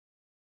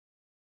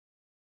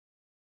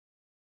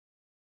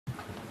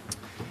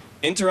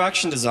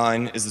Interaction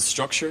design is the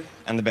structure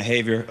and the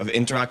behavior of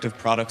interactive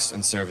products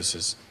and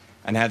services,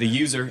 and how the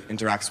user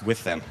interacts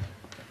with them.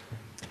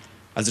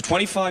 As a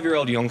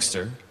 25-year-old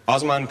youngster,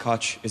 Osman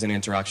Koç is an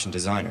interaction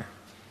designer.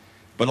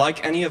 But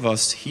like any of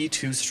us, he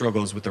too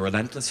struggles with the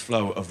relentless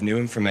flow of new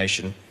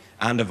information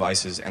and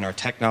devices in our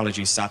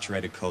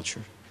technology-saturated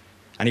culture.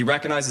 And he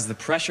recognizes the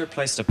pressure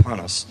placed upon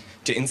us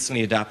to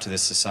instantly adapt to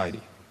this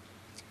society.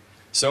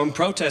 So in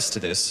protest to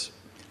this,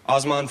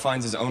 Osman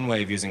finds his own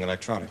way of using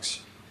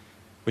electronics,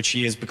 which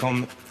has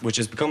become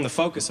the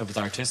focus of his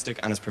artistic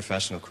and his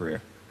professional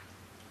career.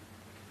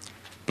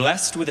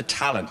 Blessed with a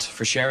talent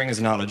for sharing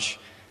his knowledge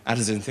and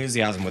his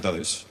enthusiasm with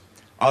others,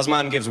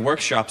 Osman gives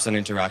workshops on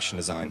interaction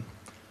design,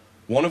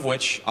 one of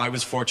which I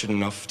was fortunate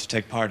enough to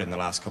take part in the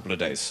last couple of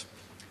days.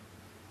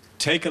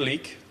 Take a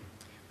Leak,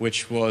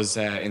 which was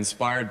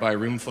inspired by a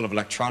room full of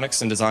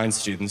electronics and design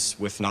students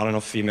with not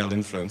enough female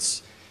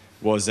influence,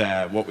 was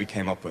what we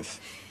came up with.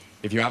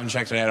 If you haven't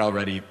checked it out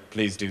already,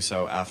 please do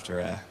so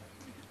after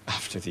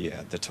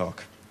the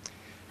talk.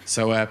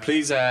 So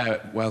please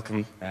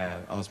welcome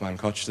Osman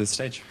Koç to the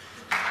stage.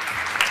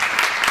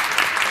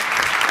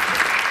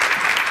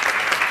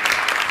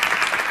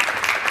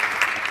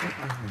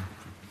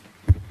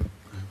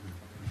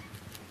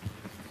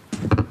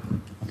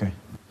 Okay.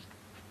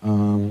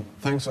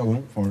 Thanks,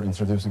 Owen, for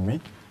introducing me.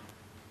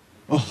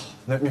 Oh,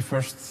 let me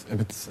first a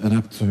bit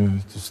adapt to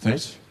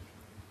stage.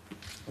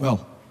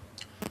 Well,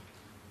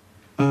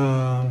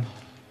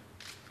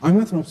 I'm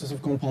not an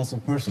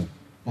obsessive-compulsive person,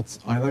 but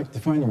I like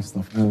defining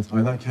stuff, and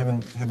I like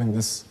having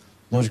this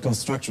logical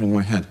structure in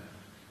my head.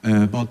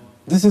 But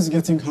this is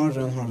getting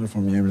harder and harder for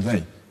me every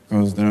day,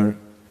 because there are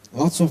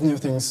lots of new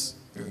things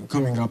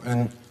coming up,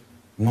 and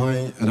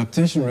my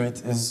adaptation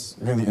rate is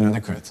really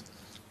inadequate.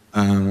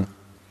 And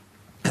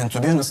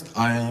to be honest,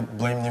 I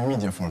blame new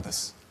media for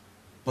this.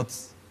 But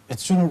it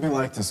shouldn't be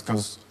like this,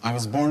 because I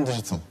was born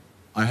digital.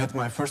 I had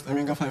my first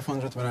Amiga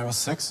 500 when I was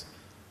 6,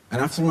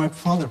 and after my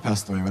father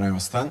passed away when I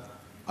was 10,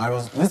 I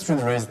was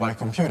literally raised by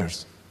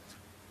computers.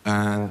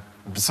 And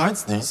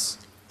besides these,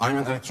 I'm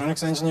an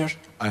electronics engineer,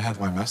 I had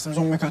my master's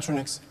on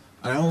mechatronics,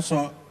 and I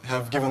also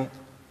have given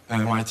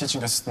my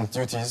teaching assistant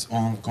duties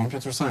on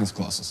computer science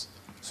classes.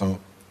 So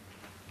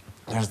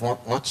there's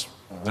not much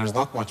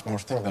more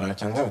thing that I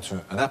can do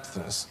to adapt to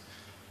this.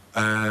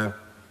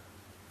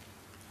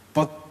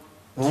 But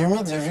new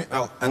media,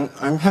 well, and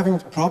I'm having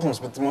problems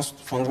with the most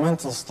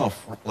fundamental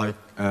stuff, like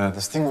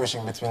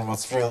distinguishing between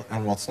what's real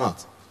and what's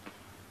not.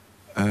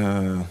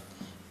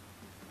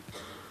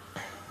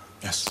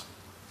 Yes.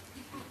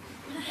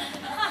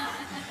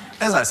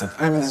 As I said,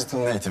 I'm a digital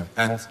native,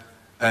 and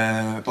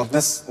but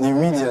this new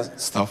media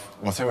stuff,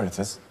 whatever it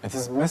is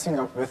messing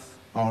up with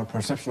our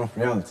perception of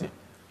reality.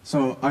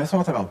 So I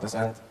thought about this,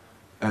 and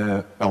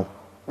well,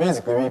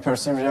 basically we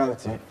perceive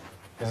reality.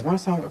 Is my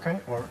sound okay,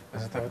 or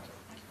is it a bit?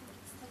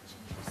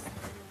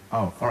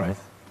 Oh, all right.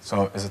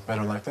 So is it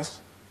better like this?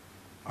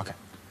 Okay.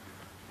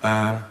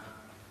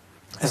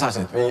 As I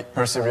said, we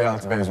perceive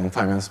reality based on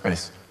time and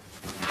space.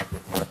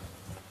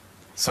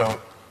 So,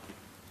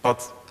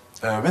 but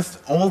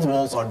with all the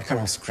walls are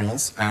becoming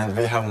screens, and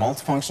we have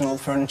multifunctional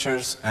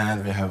furnitures,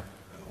 and we have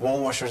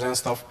wall washers and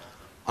stuff,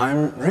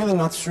 I'm really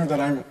not sure that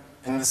I'm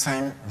in the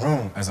same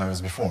room as I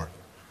was before.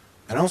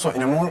 And also,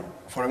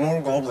 for a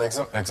more global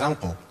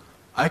example,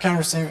 I can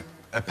receive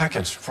a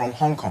package from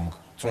Hong Kong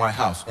to my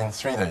house in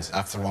 3 days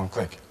after one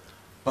click.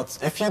 But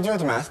if you do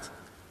the math,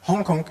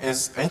 Hong Kong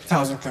is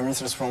 8,000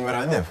 kilometers from where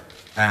I live,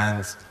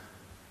 and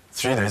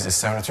 3 days is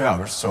 72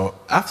 hours. So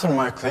after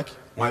my click,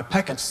 my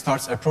package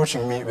starts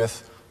approaching me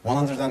with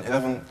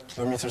 111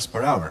 kilometers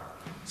per hour.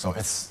 So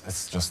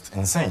it's just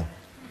insane.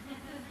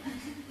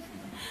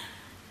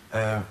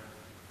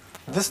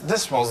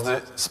 This was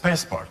the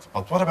space part,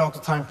 but what about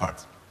the time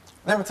part?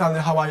 Let me tell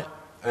you how I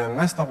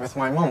messed up with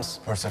my mom's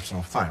perception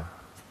of time.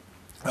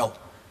 Well,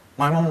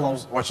 my mom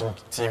loves watching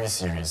TV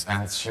series,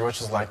 and she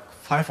watches like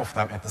 5 of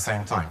them at the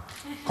same time.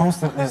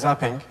 Constantly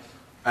zapping,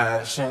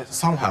 she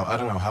somehow, I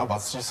don't know how,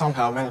 but she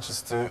somehow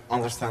manages to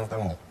understand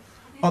them all.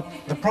 But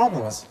the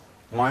problem is,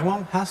 my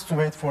mom has to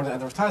wait for the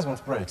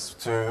advertisement breaks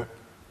to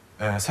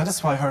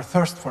satisfy her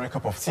thirst for a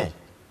cup of tea.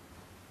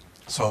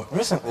 So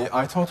recently,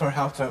 I taught her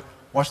how to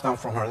watch them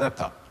from her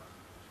laptop.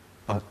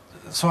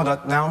 So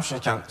that now she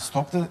can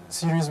stop the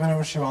series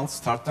whenever she wants,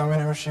 start them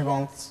whenever she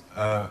wants,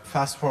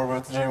 fast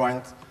forward,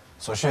 rewind.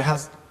 So she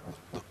has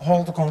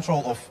all the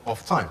control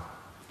of time.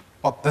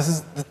 But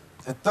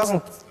it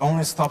doesn't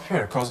only stop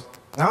here, because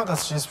now that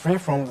she's free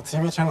from the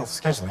TV channel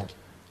scheduling,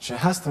 she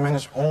has to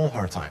manage all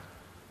her time.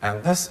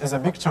 And this is a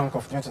big chunk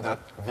of duty that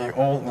we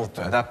all need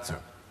to adapt to.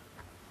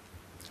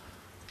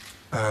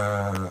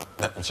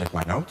 Let me check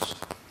my notes.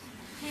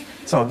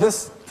 So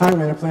this time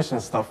manipulation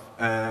stuff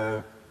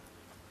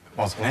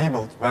was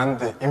enabled when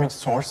the image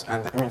source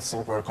and the image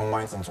sink were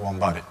combined into one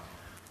body.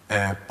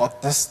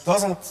 But this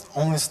doesn't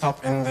only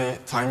stop in the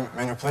time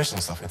manipulation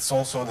stuff, it's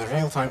also the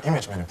real-time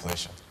image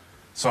manipulation.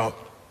 So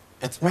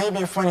it may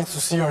be funny to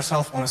see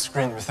yourself on a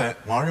screen with a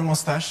Mario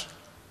mustache,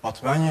 but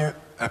when you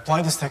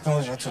apply this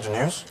technology to the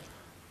news,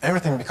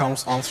 everything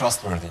becomes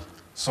untrustworthy.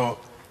 So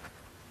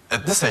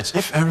at this age,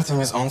 if everything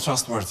is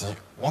untrustworthy,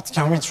 what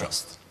can we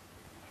trust?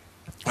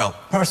 Well,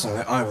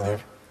 personally, I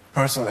believe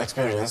personal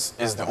experience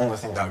is the only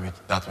thing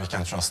that we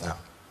can trust now.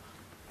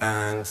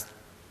 And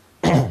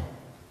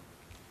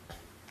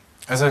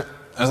as an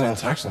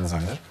interaction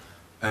designer,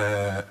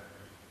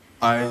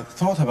 I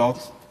thought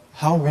about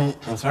how we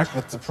interact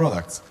with the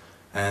products.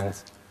 And,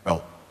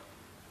 well,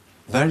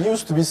 there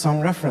used to be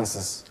some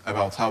references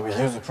about how we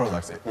use the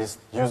products, at least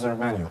user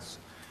manuals.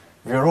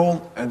 We are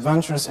all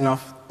adventurous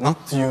enough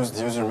not to use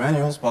the user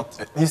manuals, but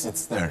at least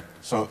it's there.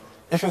 So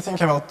if you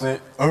think about the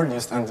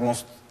earliest and the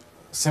most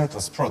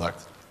simplest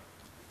product,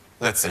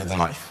 let's say the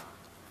knife,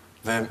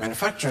 the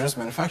manufacturers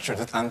manufactured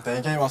it and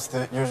they gave us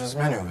the user's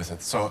manual with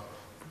it. So,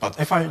 but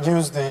if I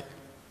use the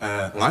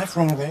knife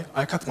wrongly,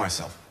 I cut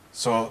myself.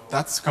 So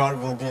that scar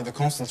will be the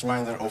constant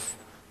reminder of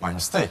my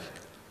mistake.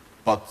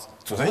 But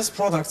today's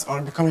products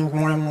are becoming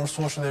more and more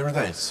social every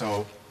day.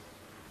 So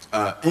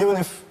even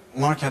if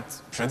market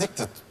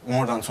predicted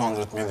more than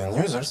 200 million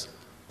users,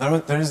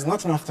 there is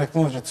not enough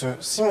technology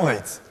to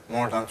simulate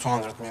more than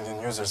 200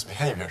 million users'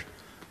 behavior,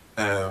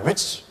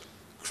 which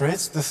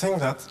creates the thing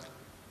that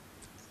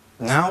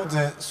now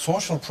the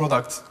social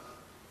product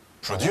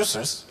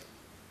producers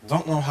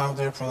don't know how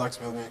their products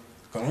will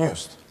be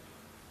used.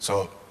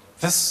 So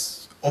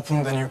this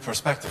opened a new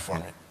perspective for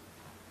me.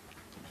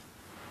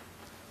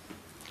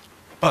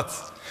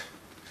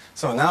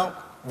 So now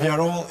we are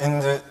all in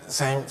the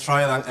same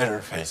trial and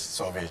error phase.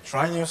 So we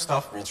try new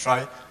stuff, we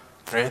try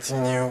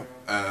creating new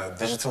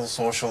digital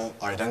social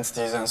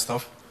identities and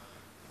stuff.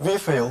 We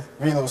fail,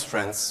 we lose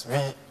friends, we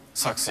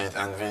succeed,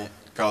 and we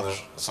gather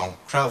some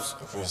crowds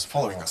who is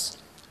following us.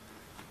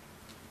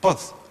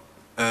 But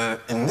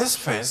in this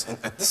phase,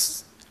 at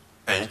this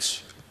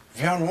age,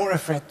 we are more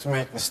afraid to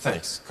make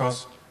mistakes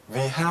because we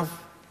have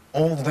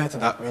all the data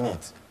that we need.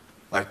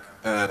 Like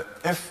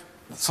if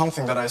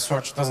something that I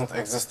search doesn't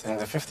exist in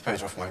the 5th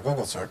page of my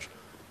Google search,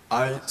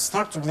 I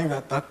start to believe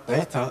that that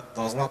data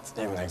does not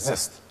even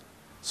exist.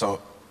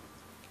 So,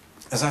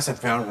 as I said,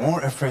 we are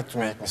more afraid to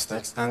make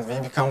mistakes, and we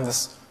become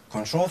this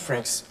control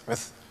freaks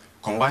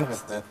combined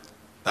with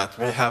that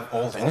we have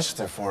all the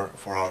initiative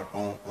for our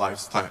own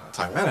lives'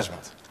 time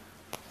management.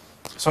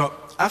 So,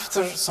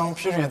 after some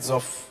periods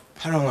of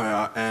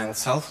paranoia and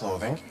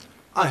self-loathing,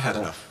 I had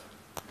enough.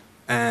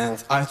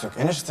 And I took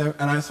initiative,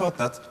 and I thought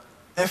that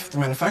if the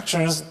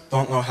manufacturers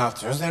don't know how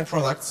to use their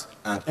products,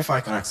 and if I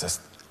can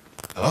access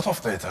a lot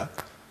of data,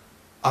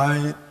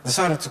 I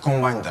decided to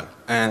combine them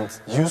and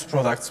use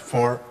products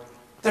for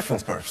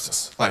different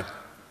purposes. Like,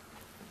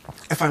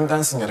 if I'm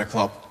dancing at a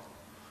club,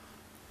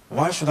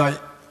 why should I,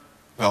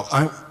 well,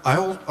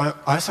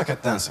 I suck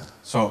at dancing,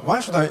 so why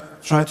should I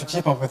try to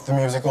keep up with the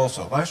music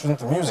also? Why shouldn't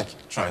the music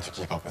try to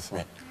keep up with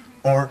me?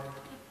 Or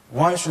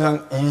why should an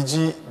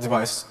EEG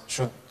device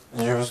should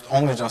used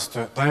only just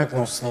to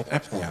diagnose sleep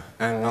apnea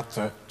and not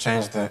to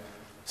change the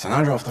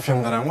scenario of the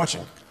film that I'm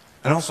watching?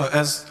 And also,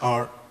 as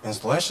our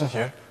installation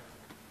here,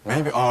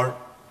 maybe our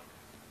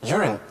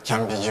urine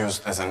can be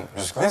used as a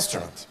musical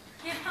instrument.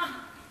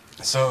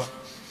 So,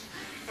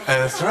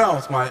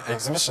 throughout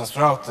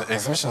the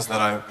exhibitions that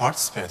I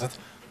participated,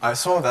 I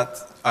saw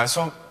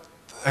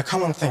a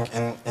common thing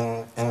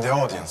in the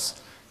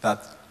audience,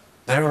 that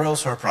they were all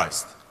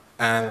surprised.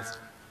 And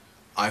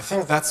I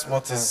think that's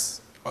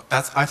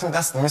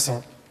the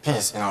missing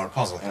piece in our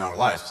puzzle, in our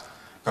lives.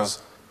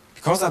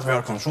 Because that we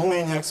are control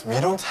maniacs, we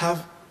don't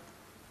have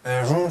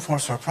room for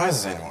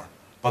surprises anymore.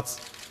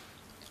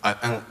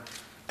 And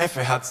if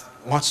we had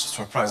much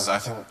surprises, I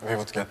think we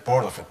would get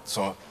bored of it.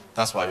 So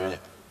that's why we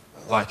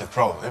like it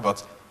probably.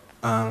 But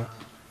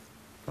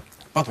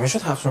we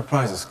should have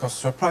surprises, because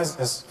surprise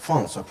is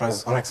fun, surprise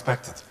is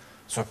unexpected.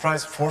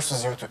 Surprise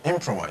forces you to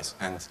improvise,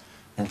 and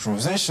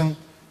improvisation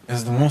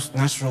is the most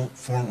natural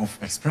form of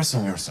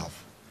expressing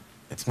yourself.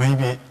 It may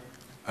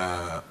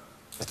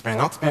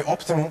not be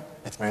optimal,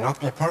 it may not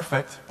be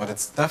perfect, but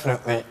it's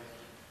definitely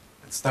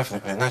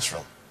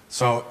natural.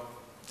 So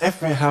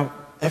if we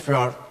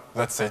are,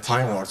 let's say,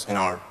 time lords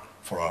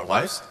for our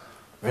lives,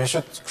 we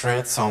should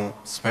create some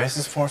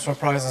spaces for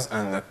surprises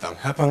and let them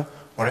happen,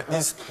 or at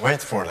least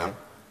wait for them,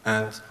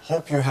 and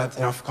hope you had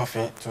enough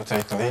coffee to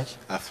take a leak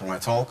after my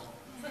talk.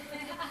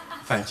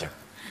 Thank you.